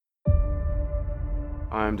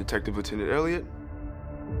I'm Detective Lieutenant Elliot,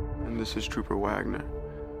 and this is Trooper Wagner.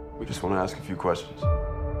 We just want to ask a few questions.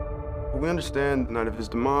 We understand the night of his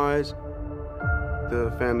demise,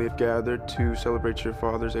 the family have gathered to celebrate your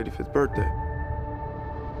father's 85th birthday.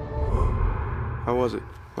 How was it,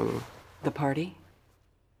 by the way? The party?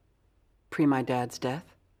 Pre my dad's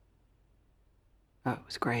death? Oh, it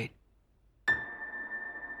was great.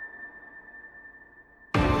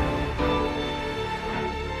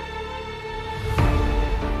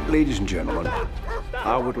 Ladies and gentlemen,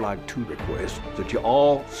 I would like to request that you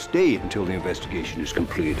all stay until the investigation is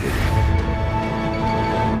completed.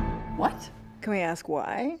 What? Can we ask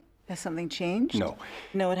why? Has something changed? No.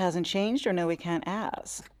 No, it hasn't changed, or no, we can't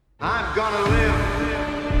ask. I'm gonna live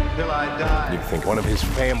till I die. You think one of his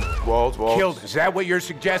family Walls. killed? Is that what you're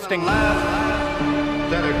suggesting?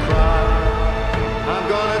 Instead of cry, I'm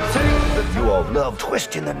gonna take the You all love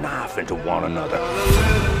twisting the knife into one another.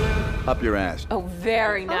 Up your ass. Oh,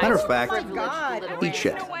 very nice. Matter of fact, eat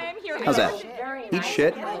shit. How's that? Eat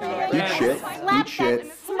shit, eat shit, eat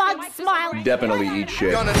shit. Smug smile. Definitely eat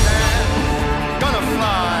shit. Gonna dance, gonna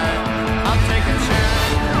fly. I'll take a chance.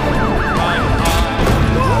 I'm high.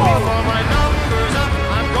 Before my numbers up,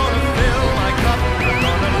 I'm gonna fill my cup. I'm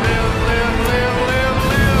gonna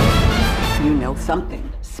live. You know something.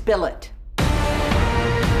 Spill it.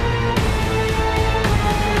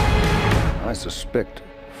 I suspect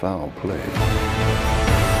foul play. And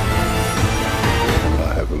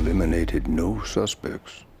I have eliminated no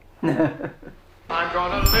suspects. I'm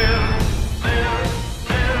gonna live.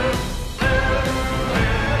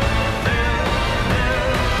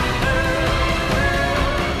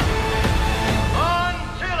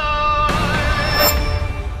 Until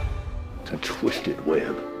It's a twisted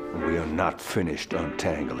web. We are not finished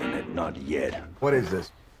untangling it, not yet. What is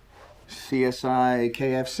this? CSI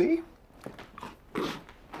KFC?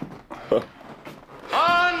 Until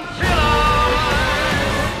I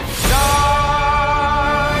die.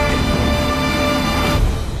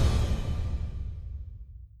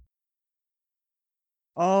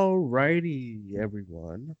 Alrighty,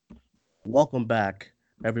 everyone. Welcome back,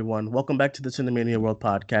 everyone. Welcome back to the Cinemania World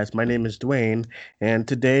Podcast. My name is Dwayne, and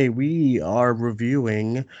today we are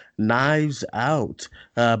reviewing Knives Out.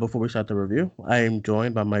 Before we start the review, I am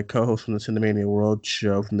joined by my co-host from the Cinemania World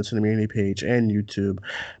show from the Cinemania page and YouTube,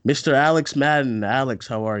 Mr. Alex Madden. Alex,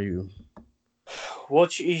 how are you?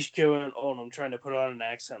 What is going on? I'm trying to put on an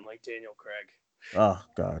accent like Daniel Craig. Oh,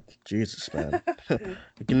 God. Jesus, man. I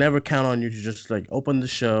can never count on you to just, open the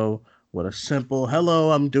show with a simple,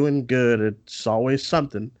 hello, I'm doing good. It's always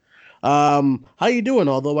something. How you doing,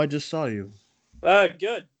 although I just saw you?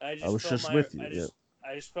 Good. I was just with you.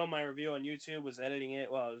 I just filmed my review on YouTube, was editing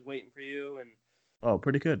it while I was waiting for you, and... Oh,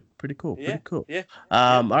 pretty good. Pretty cool. Yeah, Pretty cool. yeah.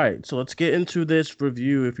 All right, so let's get into this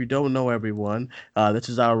review. If you don't know, everyone, this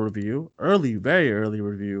is our review, very early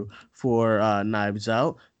review for Knives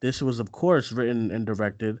Out. This was, of course, written and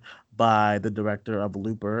directed by the director of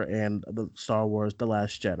Looper and the Star Wars The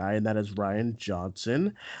Last Jedi, and that is Rian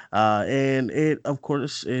Johnson. And it, of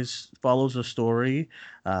course, follows a story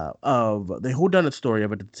of the whodunit story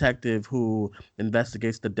of a detective who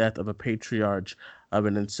investigates the death of a patriarch of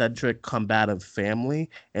an eccentric combative family,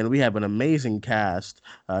 and we have an amazing cast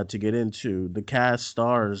to get into. The cast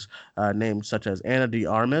stars names such as Anna de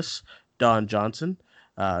Armas, Don Johnson,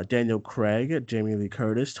 Daniel Craig, Jamie Lee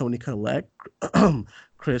Curtis, Toni Collette,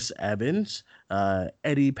 Chris Evans,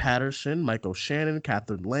 Eddie Patterson, Michael Shannon,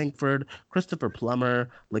 Catherine Langford, Christopher Plummer,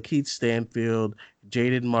 Lakeith Stanfield,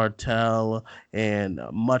 Jaden Martell, and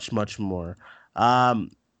much, much more.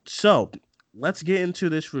 So let's get into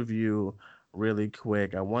this review really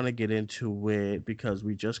quick. I want to get into it because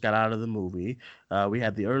we just got out of the movie. We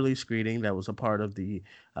had the early screening that was a part of the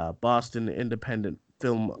Boston Independent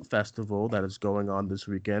Film Festival that is going on this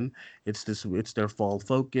weekend. It's their fall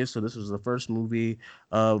focus, so this was the first movie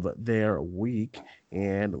of their week,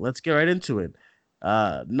 and let's get right into it.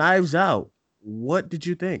 Knives Out. What did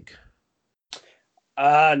you think?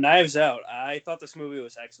 Knives Out. I thought this movie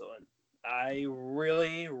was excellent. I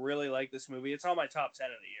really, really like this movie. It's on my top 10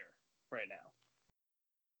 of the year right now.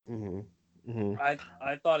 Mm-hmm. Mm-hmm.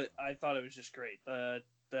 I thought it was just great. I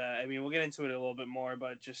mean, we'll get into it a little bit more,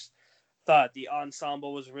 but just thought the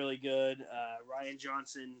ensemble was really good. Rian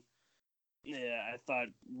Johnson, I thought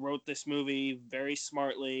wrote this movie very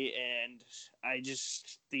smartly, and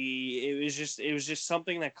it was just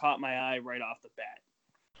something that caught my eye right off the bat.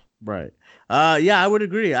 Right. Yeah, I would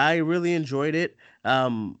agree. I really enjoyed it.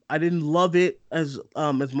 I didn't love it as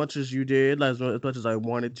much as you did, as much as I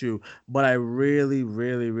wanted to, but I really,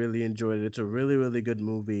 really, really enjoyed it. It's a really, really good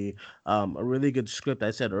movie. A really good script.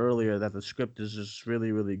 I said earlier that the script is just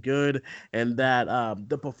really, really good, and that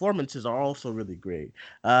the performances are also really great.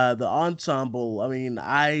 The ensemble. I mean,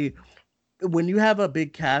 I when you have a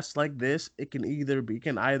big cast like this, it can either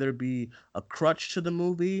be a crutch to the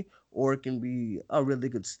movie or it can be a really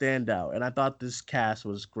good standout. And I thought this cast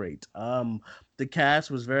was great. The cast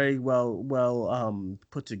was very well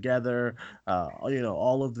put together.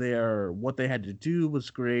 All of their what they had to do was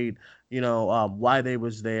great. Why they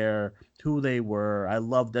was there, who they were. I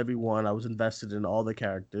loved everyone. I was invested in all the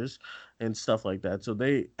characters and stuff like that. So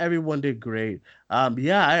everyone did great.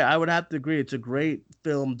 Yeah, I would have to agree. It's a great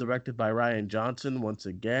film directed by Ryan Johnson once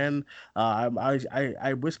again.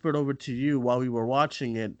 I whispered over to you while we were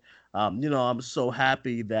watching it. I'm so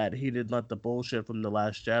happy that he didn't let the bullshit from The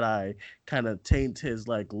Last Jedi kind of taint his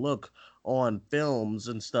like look on films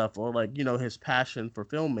and stuff, or like his passion for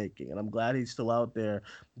filmmaking. And I'm glad he's still out there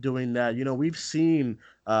doing that. We've seen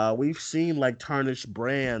like tarnished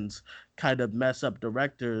brands kind of mess up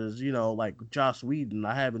directors, like Joss Whedon.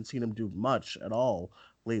 I haven't seen him do much at all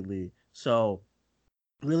lately. So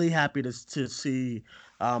really happy to see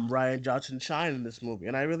Ryan Johnson shine in this movie,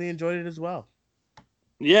 and I really enjoyed it as well.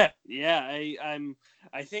 Yeah, yeah.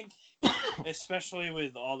 I think, especially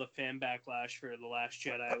with all the fan backlash for The Last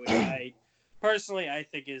Jedi, which I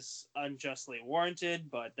think is unjustly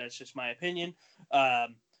warranted, but that's just my opinion.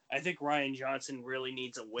 I think Ryan Johnson really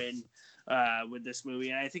needs a win with this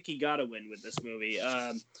movie, and I think he got a win with this movie.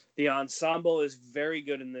 The ensemble is very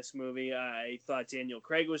good in this movie. I thought Daniel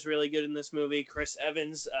Craig was really good in this movie. Chris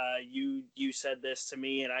Evans, you said this to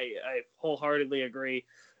me, and I wholeheartedly agree.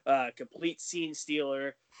 Complete scene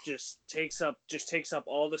stealer, just takes up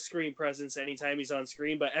all the screen presence anytime he's on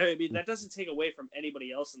screen. But I mean, that doesn't take away from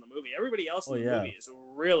anybody else in the movie. Everybody else in the movie is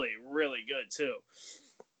really, really good too.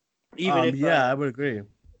 I would agree.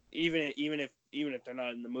 Even if they're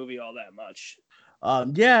not in the movie all that much.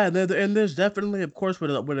 Yeah, and there's definitely, of course,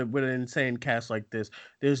 with an insane cast like this,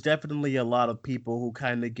 there's definitely a lot of people who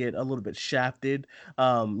kind of get a little bit shafted,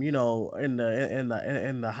 in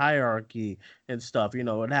the hierarchy and stuff.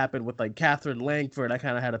 It happened with like Catherine Langford. I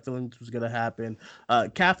kind of had a feeling this was gonna happen.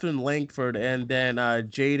 Catherine Langford, and then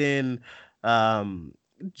um,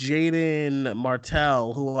 Jaden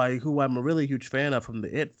Martell, who I'm a really huge fan of from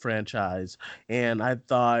the It franchise, and I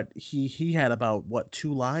thought he had about what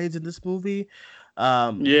 2 lines in this movie.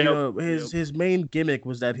 His main gimmick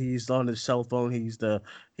was that he's on his cell phone. He's the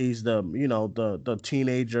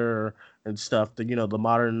teenager and stuff. The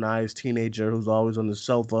modernized teenager who's always on his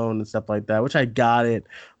cell phone and stuff like that. Which I got it,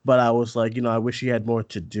 but I was like, I wish he had more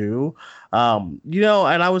to do. And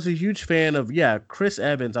I was a huge fan of Chris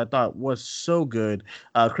Evans. I thought was so good.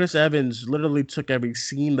 Chris Evans literally took every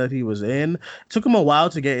scene that he was in. It took him a while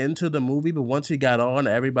to get into the movie, but once he got on,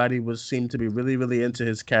 everybody seemed to be really, really into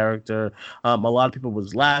his character. A lot of people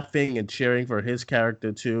was laughing and cheering for his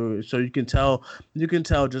character too. So you can tell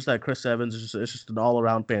just that Chris Evans is just an all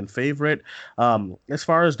around fan favorite. As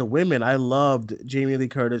far as the women, I loved Jamie Lee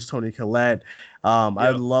Curtis, Toni Collette. I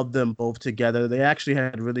love them both together. They actually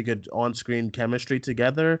had really good on-screen chemistry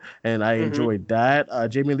together, and I enjoyed that.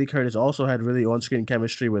 Jamie Lee Curtis also had really on-screen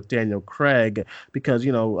chemistry with Daniel Craig because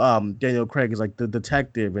Daniel Craig is like the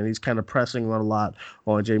detective, and he's kind of pressing a lot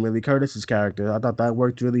on Jamie Lee Curtis's character. I thought that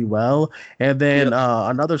worked really well. And then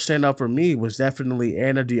another standout for me was definitely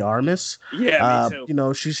Anna de Armas. Yeah, me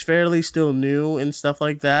too. She's fairly still new and stuff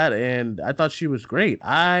like that, and I thought she was great.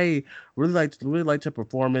 I really liked her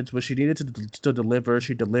performance, but she needed to deliver.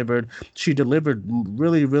 She delivered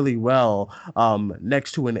really, really well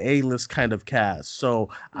next to an A-list kind of cast. So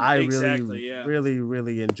I really,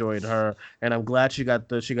 really enjoyed her, and I'm glad she got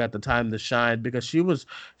the time to shine because she was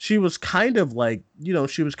kind of like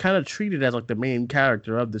she was kind of treated as like the main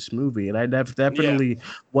character of this movie, and I definitely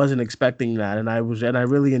wasn't expecting that, and I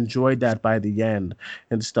really enjoyed that by the end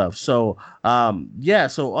and stuff. So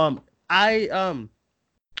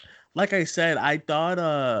like I said, I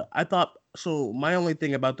thought so. My only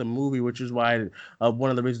thing about the movie, which is why one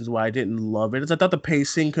of the reasons why I didn't love it, is I thought the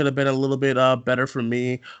pacing could have been a little bit better for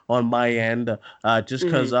me on my end, just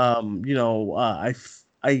because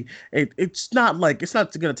it's not like it's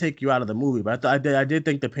not going to take you out of the movie, but I did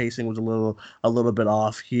think the pacing was a little bit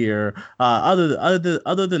off here.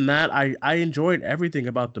 Other than that, I enjoyed everything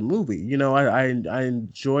about the movie. You know, I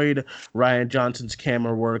enjoyed Ryan Johnson's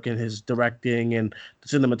camera work and his directing, and the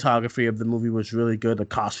cinematography of the movie was really good. The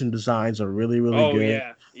costume designs are really good.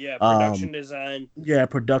 Yeah, production design. Yeah,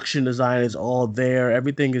 production design is all there.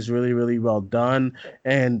 Everything is really well done,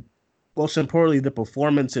 and most importantly, the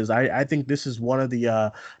performances. I think this is one of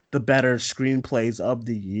the better screenplays of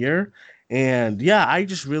the year. And yeah, I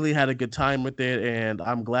just really had a good time with it, and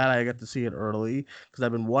I'm glad I got to see it early because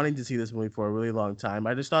I've been wanting to see this movie for a really long time.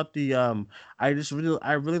 I just thought I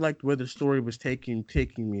really liked where the story was taking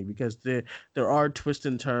me because there are twists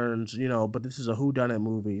and turns, you know, but this is a whodunit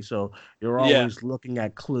movie, so you're Yeah. always looking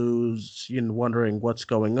at clues, you know, wondering what's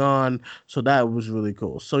going on. So that was really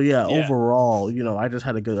cool. So yeah, Yeah. overall, you know, I just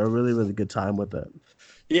had a really good time with it.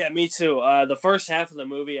 Yeah, me too. The first half of the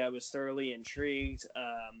movie, I was thoroughly intrigued.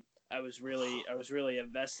 I was really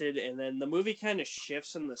invested, and then the movie kind of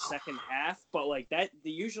shifts in the second half. But like that,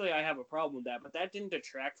 usually I have a problem with that, but that didn't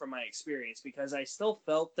detract from my experience because I still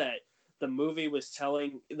felt that the movie was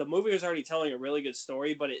already telling a really good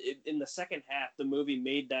story, but in the second half, the movie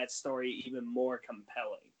made that story even more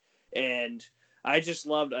compelling. And I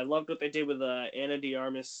loved what they did with Anna de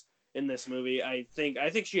Armas in this movie. I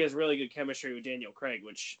think she has really good chemistry with Daniel Craig,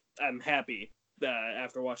 which I'm happy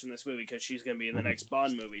after watching this movie because she's going to be in the next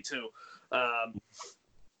Bond movie too.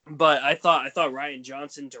 But I thought Ryan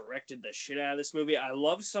Johnson directed the shit out of this movie. I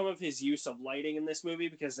love some of his use of lighting in this movie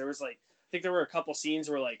because there was like I think there were a couple scenes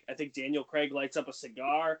where like I think Daniel Craig lights up a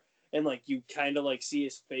cigar and like you kind of like see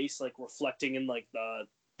his face like reflecting in like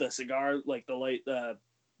the cigar like the light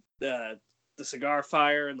the cigar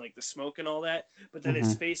fire and like the smoke and all that, but then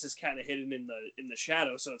his face is kind of hidden in the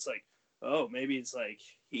shadow, so it's like, oh, maybe it's like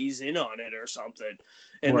he's in on it or something.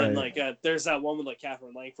 And then like there's that one with like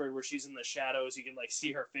Catherine Langford where she's in the shadows, you can like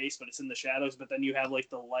see her face, but it's in the shadows, but then you have like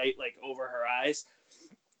the light like over her eyes.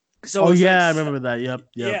 So oh yeah, I remember that. Yep.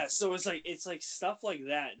 Yeah, so it's like stuff like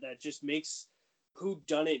that just makes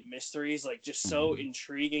whodunit mysteries like just so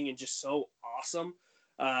intriguing and just so awesome.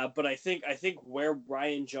 But I think where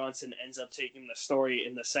Ryan Johnson ends up taking the story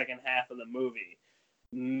in the second half of the movie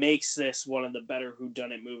makes this one of the better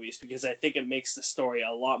whodunit movies because I think it makes the story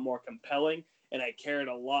a lot more compelling and I cared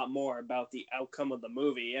a lot more about the outcome of the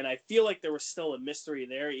movie. And I feel like there was still a mystery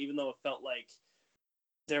there, even though it felt like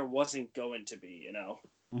there wasn't going to be, you know?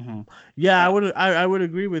 Yeah, I would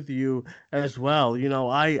agree with you as well. You know,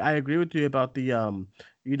 I agree with you about the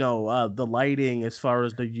lighting as far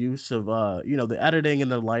as the use of the editing and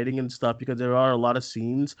the lighting and stuff because there are a lot of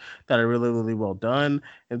scenes that are really well done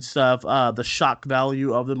and stuff. The shock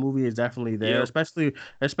value of the movie is definitely there, Yep.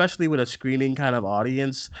 especially with a screening kind of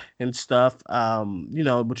audience and stuff.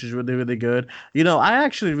 Which is really good. You know, I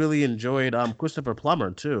actually really enjoyed Christopher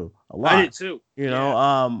Plummer too a lot. I did too. You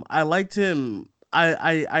know, I liked him.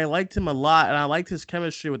 I liked him a lot, and I liked his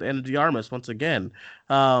chemistry with Anna de Armas once again.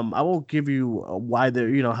 I won't give you why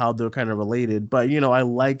they're how they're kind of related, but I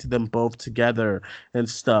liked them both together and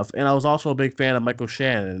stuff. And I was also a big fan of Michael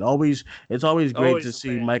Shannon. It's always great Always to a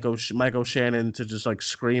see fan. Michael Shannon to just like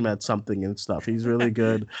scream at something and stuff. He's really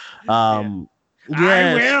good. I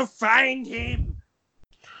will find him.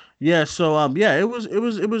 Yeah, so it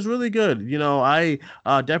was really good. You know, I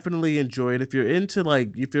definitely enjoyed. If you're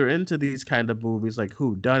into these kind of movies like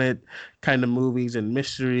who done it kind of movies and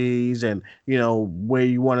mysteries and where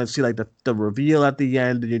you want to see like the reveal at the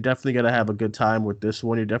end, then you're definitely gonna have a good time with this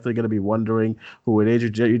one. You're definitely gonna be wondering who it is.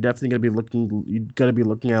 You're definitely gonna be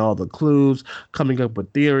looking at all the clues, coming up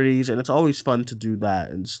with theories, and it's always fun to do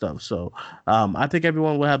that and stuff. So I think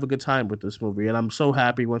everyone will have a good time with this movie, and I'm so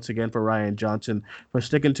happy once again for Ryan Johnson for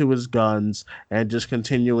sticking to his guns and just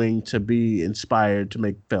continuing to be inspired to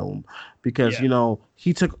make film because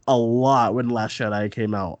he took a lot when Last Jedi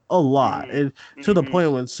came out, a lot, and to the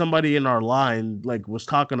point when somebody in our line like was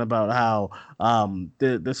talking about how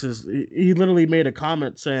this is he literally made a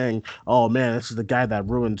comment saying, "Oh man, this is the guy that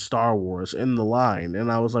ruined Star Wars" in the line,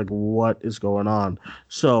 and I was like, "What is going on?"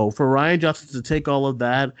 So for Ryan Johnson to take all of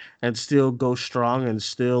that and still go strong and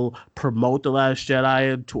still promote the Last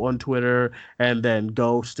Jedi on Twitter and then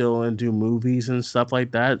go still and do movies and stuff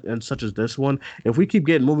like that, and such as this one. If we keep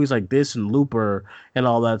getting movies like this and Looper and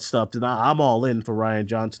all that stuff, then I'm all in for Ryan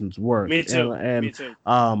Johnson's work. Me too. Me too.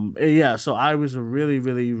 Yeah, so I was a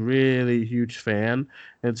really huge fan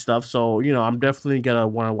and stuff. So I'm definitely gonna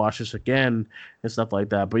want to watch this again and stuff like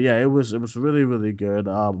that. But yeah, it was really good.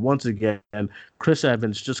 Once again, Chris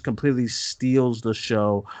Evans just completely steals the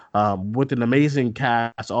show with an amazing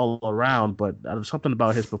cast all around. But something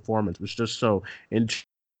about his performance was just so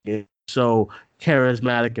it's so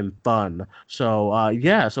charismatic and fun. So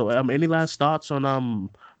yeah. So any last thoughts on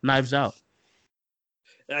Knives Out?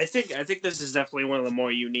 I think this is definitely one of the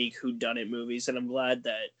more unique whodunit movies, and I'm glad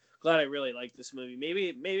I really like this movie.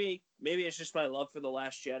 Maybe it's just my love for The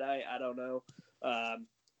Last Jedi. I don't know,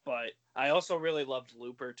 but I also really loved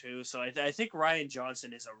Looper too. So I think Rian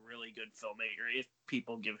Johnson is a really good filmmaker if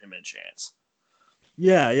people give him a chance.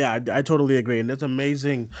 Yeah, I totally agree, and there's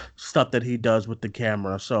amazing stuff that he does with the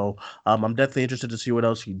camera. So I'm definitely interested to see what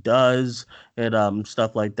else he does and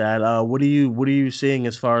stuff like that. What are you seeing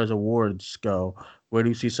as far as awards go? Where do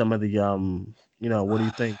you see some of the what do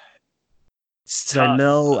you think? It's 'Cause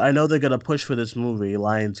tough. I know they're gonna push for this movie,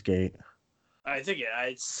 Lionsgate. I think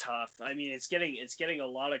it's tough. I mean, it's getting a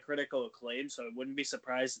lot of critical acclaim, so I wouldn't be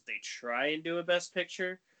surprised if they try and do a Best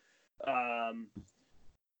Picture. Um,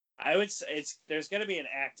 I would say there's going to be an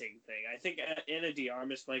acting thing. I think Anna de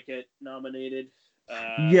Armas might get nominated.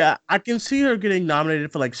 Yeah, I can see her getting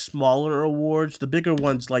nominated for like smaller awards. The bigger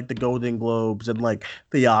ones like the Golden Globes and like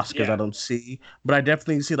the Oscars, I Yeah, don't see. But I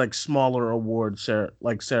definitely see like smaller awards,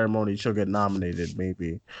 like ceremonies. She'll get nominated,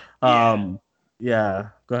 maybe. yeah. Um, yeah.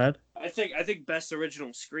 Go ahead. I think Best Original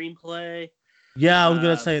Screenplay. Yeah, I was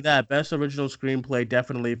gonna Uh, say that best original screenplay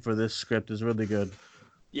definitely for this script is really good.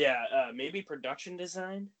 yeah, maybe production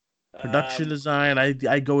design. Production design,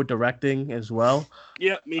 I go with directing as well.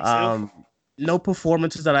 Yeah, me too. Um, no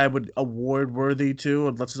performances that I would award worthy to,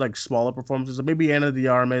 unless it's like smaller performances. Maybe Anna de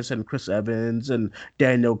Armas and Chris Evans and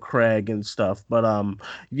Daniel Craig and stuff. But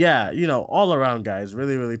yeah, all around, guys,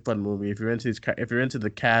 really really fun movie. If you're into if you're into the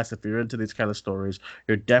cast, if you're into these kind of stories,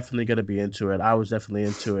 you're definitely gonna be into it. I was definitely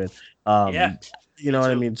into it. Yeah, You me know what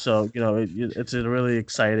I too. mean? So it's a really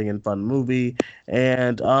exciting and fun movie.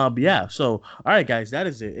 And yeah. So all right, guys, that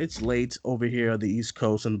is it. It's late over here on the East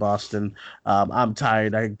Coast in Boston. I'm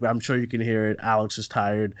tired. I'm sure you can hear it. Alex is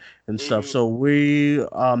tired and stuff. Hmm. So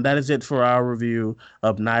that is it for our review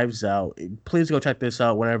of Knives Out. Please go check this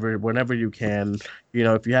out whenever you can.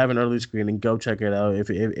 If you have an early screening, go check it out. If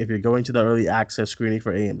you're going to the early access screening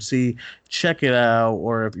for AMC, check it out.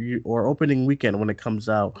 Or opening weekend when it comes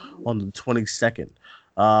out on the 22nd.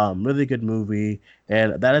 Really good movie.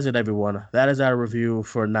 And that is it, everyone. That is our review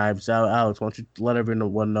for Knives Out. Alex, why don't you let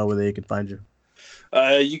everyone know where they can find you?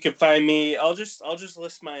 You can find me. I'll just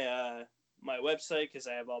list my website because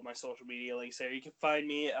I have all my social media links there. You can find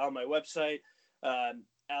me on my website,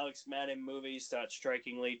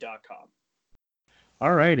 alexmaddenmovies.strikingly.com.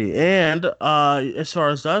 Alrighty, and as far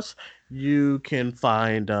as us, you can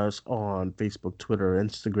find us on Facebook, Twitter,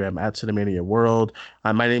 Instagram at Cinemania World.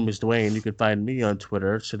 My name is Dwayne. You can find me on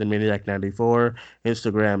Twitter, Cinemaniac94,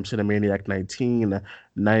 Instagram,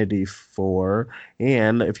 Cinemaniac1994.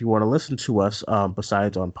 And if you want to listen to us,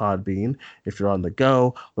 besides on Podbean, if you're on the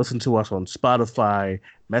go, listen to us on Spotify,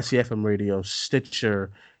 Messy FM Radio, Stitcher,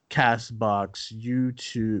 Castbox,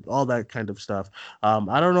 YouTube, all that kind of stuff.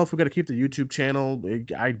 I don't know if we're gonna keep the YouTube channel.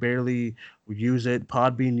 I barely use it.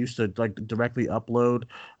 Podbean used to like directly upload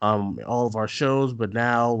all of our shows, but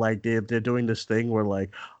now like they're doing this thing where like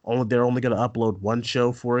they're only gonna upload one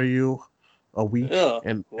show for you a week, Oh,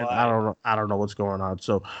 and why? I don't know what's going on.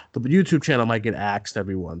 So the YouTube channel might get axed,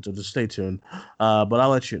 everyone. So just stay tuned. But I'll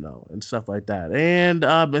let you know and stuff like that. And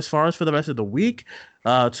as far as for the rest of the week,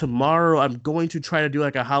 tomorrow I'm going to try to do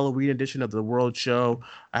like a Halloween edition of the World Show.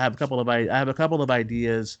 I have a couple of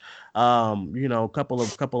ideas, couple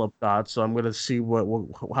of thoughts. So I'm gonna see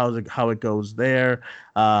how it goes there,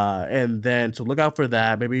 and then to look out for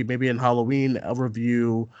that. Maybe in Halloween a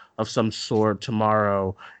review of some sort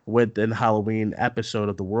tomorrow with an Halloween episode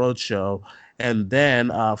of the World Show, and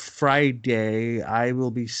then Friday I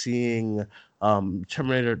will be seeing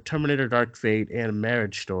Terminator Dark Fate and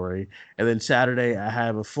Marriage Story. And then Saturday, I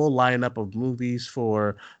have a full lineup of movies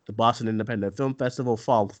for the Boston Independent Film Festival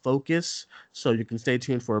Fall Focus. So you can stay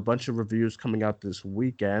tuned for a bunch of reviews coming out this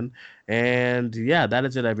weekend. And yeah, that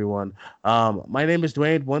is it, everyone. My name is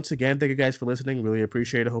Dwayne. Once again, thank you guys for listening. Really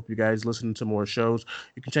appreciate it. Hope you guys listen to more shows.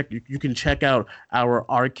 You can check out our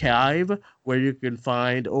archive where you can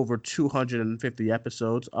find over 250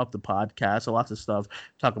 episodes of the podcast. So lots of stuff.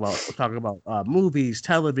 Talk about movies,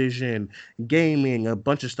 television, gaming, a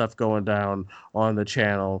bunch of stuff going down on the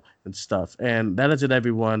channel and stuff. And that is it,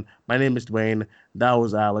 everyone. My name is Dwayne. That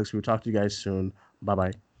was Alex. We'll talk to you guys soon. Bye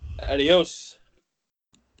bye. Adios.